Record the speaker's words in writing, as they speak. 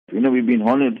We've been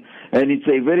honored, and it's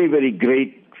a very, very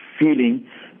great feeling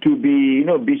to be,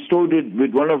 bestowed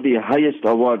with one of the highest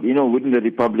awards, within the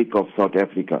Republic of South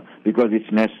Africa, because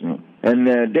it's national. And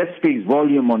that speaks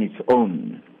volume on its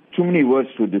own. Too many words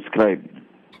to describe.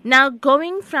 Now,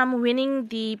 going from winning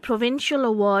the provincial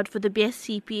award for the best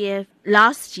CPF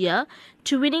last year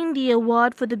to winning the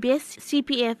award for the best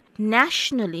CPF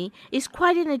nationally is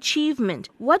quite an achievement.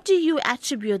 What do you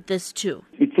attribute this to?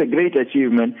 It's a great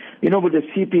achievement. With the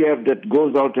CPF that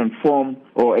goes out and form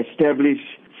or establish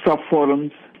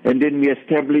sub-forums, and then we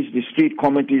establish the street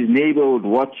committees, neighborhood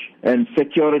watch, and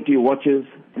security watches.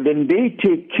 Then they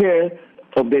take care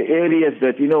of the areas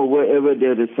that, wherever they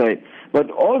reside. But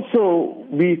also,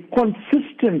 we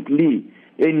consistently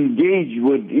engage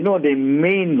with, the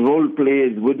main role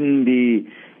players within the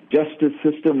justice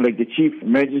system, like the chief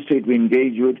magistrate we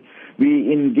engage with.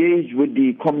 We engage with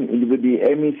the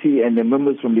MEC and the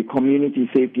members from the community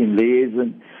safety and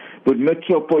liaison, with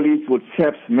Metro Police, with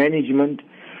SAPS management.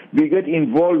 We get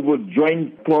involved with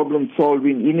joint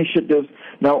problem-solving initiatives.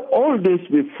 Now, all this,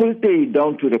 we filter it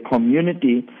down to the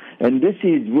community, and this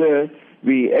is where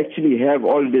we actually have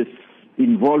all this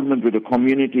involvement with the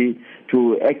community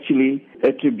to actually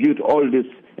attribute all this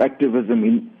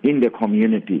activism in the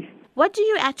community. What do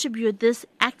you attribute this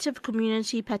active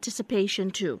community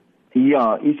participation to?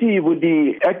 Yeah, you see, with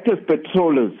the active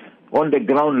patrollers on the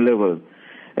ground level,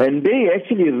 and they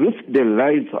actually risk their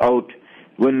lives out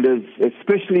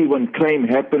especially when crime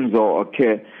happens or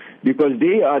occur, because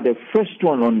they are the first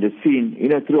one on the scene,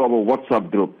 through our WhatsApp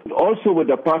group. Also with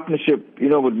the partnership,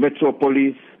 with Metro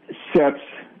Police, SAPS,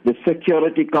 the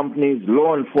security companies,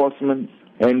 law enforcement,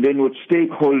 and then with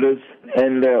stakeholders,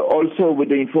 and also with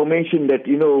the information that,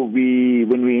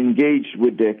 when we engage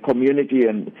with the community,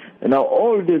 and now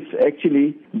all this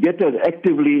actually get us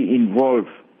actively involved.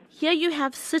 Here you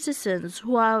have citizens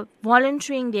who are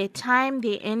volunteering their time,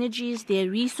 their energies, their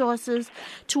resources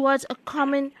towards a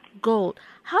common goal.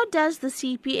 How does the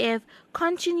CPF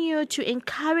continue to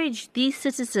encourage these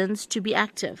citizens to be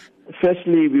active?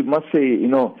 Firstly, we must say,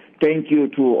 thank you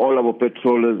to all our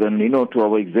patrollers and, to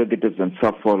our executives and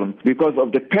sub-forums because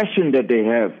of the passion that they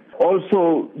have.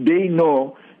 Also, they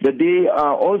know that they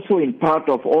are also in part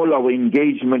of all our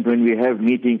engagement when we have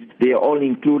meetings. They are all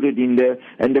included in there.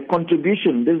 And the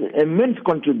contribution, there's immense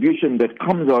contribution that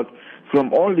comes out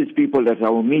from all these people at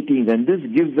our meetings. And this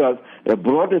gives us a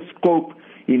broader scope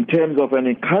in terms of and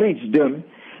encourage them.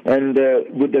 And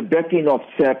with the backing of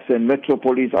SAPS and Metro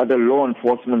Police, other law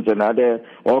enforcement and other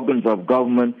organs of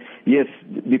government, yes,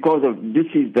 because of this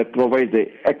is that provides the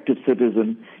active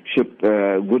citizenship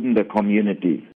within the community.